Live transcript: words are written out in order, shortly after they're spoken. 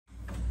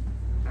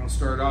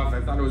start off.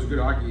 I thought it was a good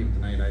hockey game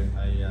tonight.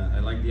 I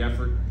liked the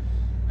effort.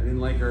 I didn't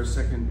like our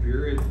second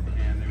period,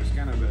 and it was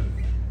kind of a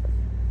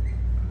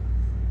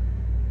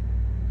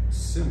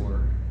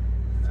similar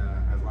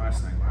as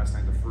last night. Last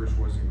night the first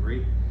wasn't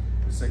great.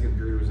 The second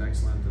period was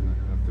excellent, and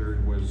the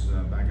third was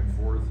back and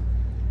forth.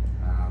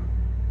 I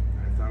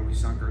thought we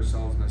sunk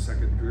ourselves in the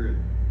second period.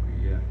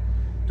 We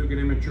took an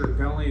immature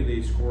penalty.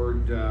 They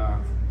scored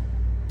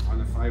on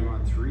the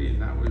 5-on-3,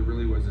 and that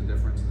really was the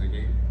difference in the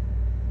game.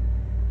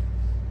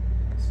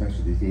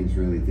 Specialty teams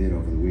really did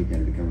over the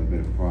weekend become a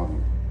bit of a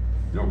problem.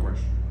 No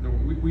question. No,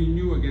 we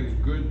knew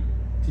against good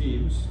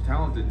teams,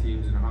 talented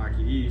teams in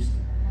Hockey East,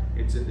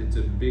 it's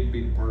a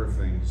big part of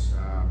things.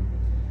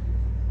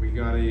 We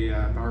got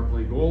a power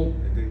play goal.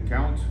 It didn't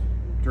count.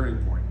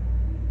 Turning point.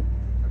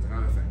 That's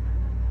another thing.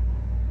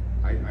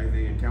 I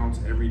think it counts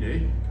every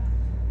day.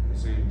 At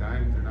the same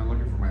time, they're not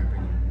looking for my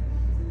opinion.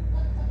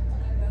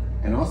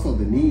 And also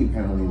the knee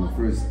penalty in the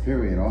first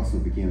period also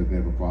became a bit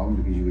of a problem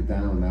because you were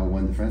down now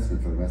one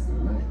defenseman for the rest of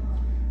the night.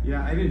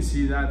 Yeah, I didn't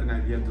see that, and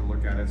I've yet to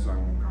look at it, so I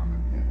won't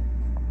comment. Yeah.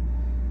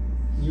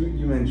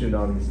 You mentioned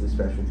obviously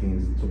special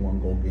teams. It's a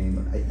 1-goal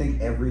game. I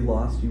think every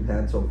loss you've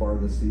had so far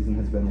this season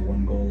has been a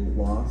 1-goal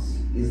loss.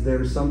 Is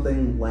there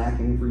something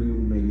lacking for you,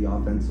 maybe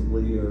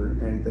offensively or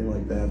anything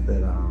like that,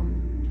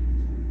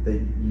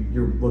 that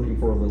you're looking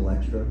for a little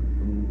extra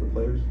from the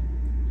players?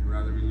 You'd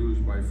rather we lose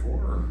by 4?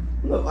 Or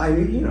no, I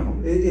mean, you know,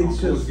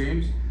 it's just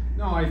games.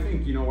 No, I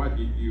think you know what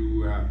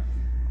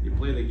you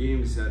play the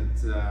games that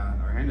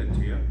are handed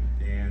to you,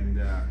 and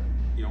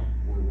you know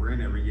we're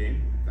in every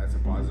game. That's a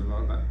positive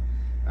about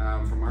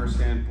that. From our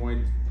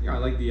standpoint, I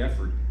like the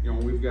effort. You know,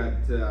 we've got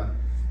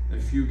a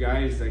few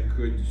guys that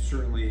could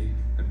certainly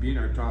be in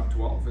our top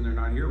 12, and they're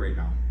not here right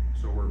now.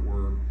 So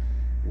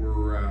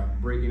we're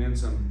breaking in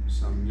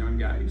some young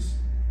guys,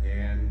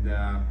 and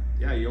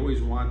yeah, you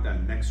always want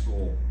that next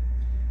goal.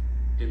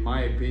 In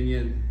my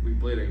opinion, we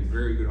played a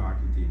very good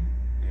hockey team,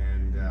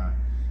 and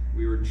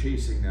we were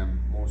chasing them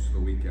most of the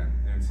weekend.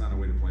 And it's not a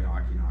way to play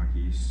hockey in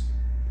Hockey East.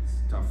 It's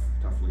a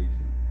tough league.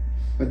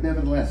 But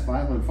nevertheless,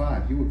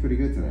 5-on-5, you were pretty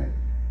good tonight.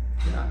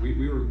 Yeah,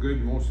 we were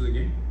good most of the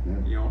game.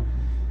 Yeah. You know,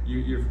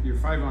 you're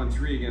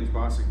 5-on-3 against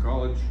Boston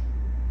College.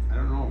 I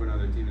don't know of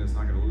another team that's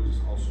not going to lose.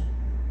 Also,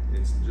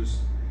 it's just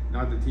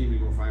not the team to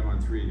go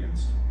 5-on-3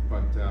 against.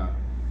 But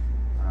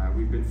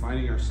we've been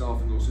finding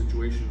ourselves in those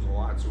situations a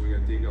lot, so we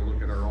got to take a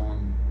look at our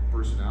own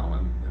personnel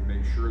and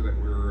make sure that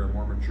we're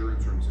more mature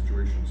in certain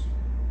situations.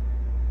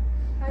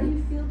 How do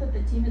you feel that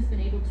the team has been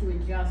able to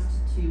adjust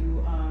to,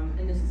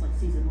 and this is like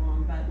season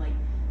long, but like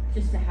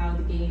just to how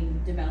the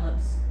game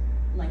develops?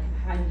 Like,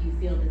 how do you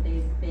feel that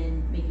they've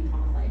been making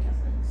on-the-fly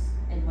adjustments,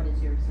 and what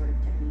is your sort of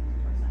technique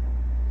towards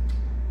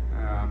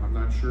that? I'm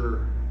not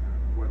sure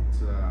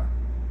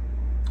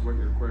what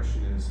your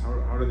question is.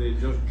 How do they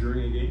adjust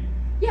during a game?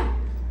 Yeah.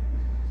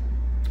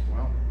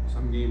 Well,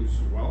 some games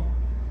well,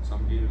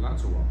 some games not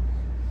so well.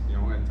 You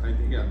know, I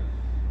think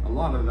a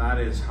lot of that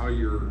is how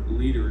your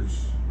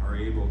leaders are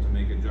able to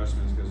make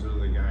adjustments, because they're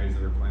the guys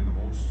that are playing the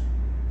most.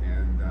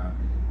 And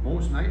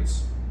most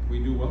nights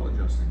we do well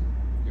adjusting.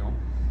 You know,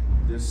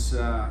 this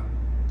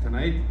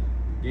tonight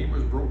the game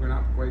was broken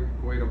up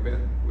quite a bit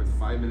with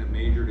 5-minute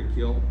major to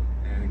kill,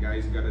 and the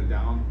guys got it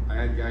down. I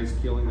had guys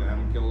killing that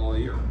haven't killed all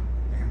year,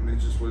 and it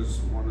just was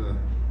one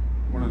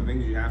of the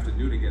things you have to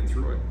do to get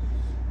through it.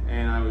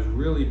 And I was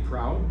really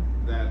proud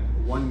that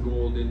 1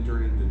 goal didn't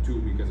turn into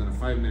 2, because in a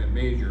 5-minute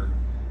major,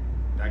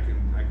 that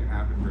can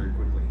happen very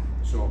quickly.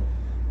 So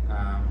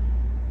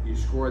you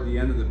score at the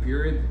end of the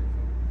period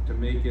to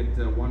make it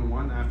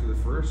 1-1 after the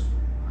first.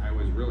 I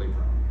was really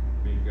proud,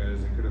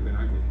 because it could have been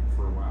ugly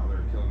for a while. They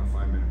were killing a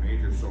 5-minute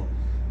major. So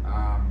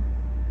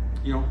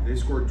you know, they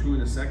scored 2 in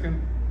the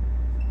second,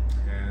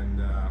 and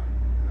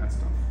that's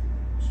tough.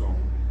 So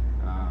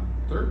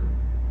third,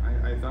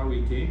 I thought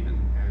we came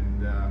and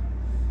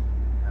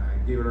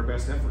gave it our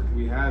best effort.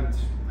 We had,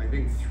 I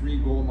think, 3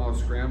 goal-mouth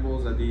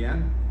scrambles at the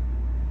end.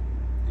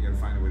 You got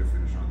to find a way to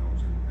finish on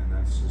those, and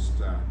that's just.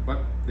 But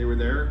they were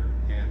there,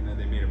 and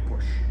they made a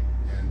push.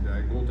 And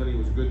goaltending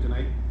was good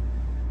tonight.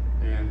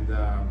 And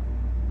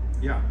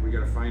yeah, we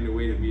got to find a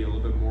way to be a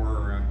little bit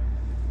more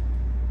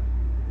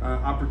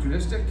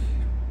opportunistic,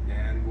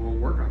 and we'll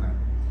work on that.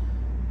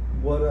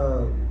 What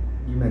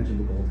you mentioned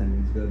the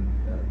goaltending's good.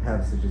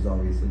 Pavsich has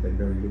obviously been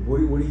very good.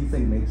 What do you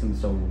think makes him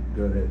so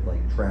good at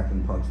like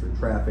tracking pucks through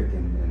traffic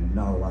and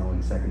not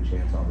allowing second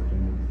chance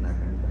opportunities and that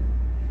kind of thing?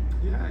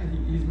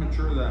 Yeah, he's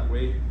mature that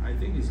way. I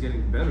think he's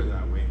getting better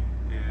that way.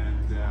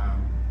 And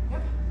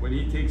when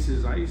he takes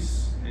his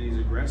ice and he's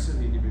aggressive,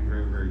 he can be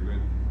very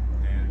good.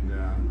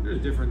 And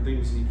there's different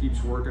things he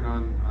keeps working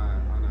on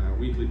a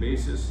weekly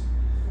basis.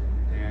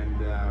 And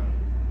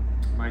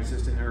my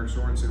assistant Eric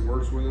Sorensen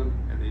works with him,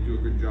 and they do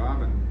a good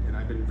job. And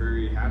I've been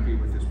very happy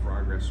with his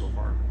progress so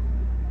far.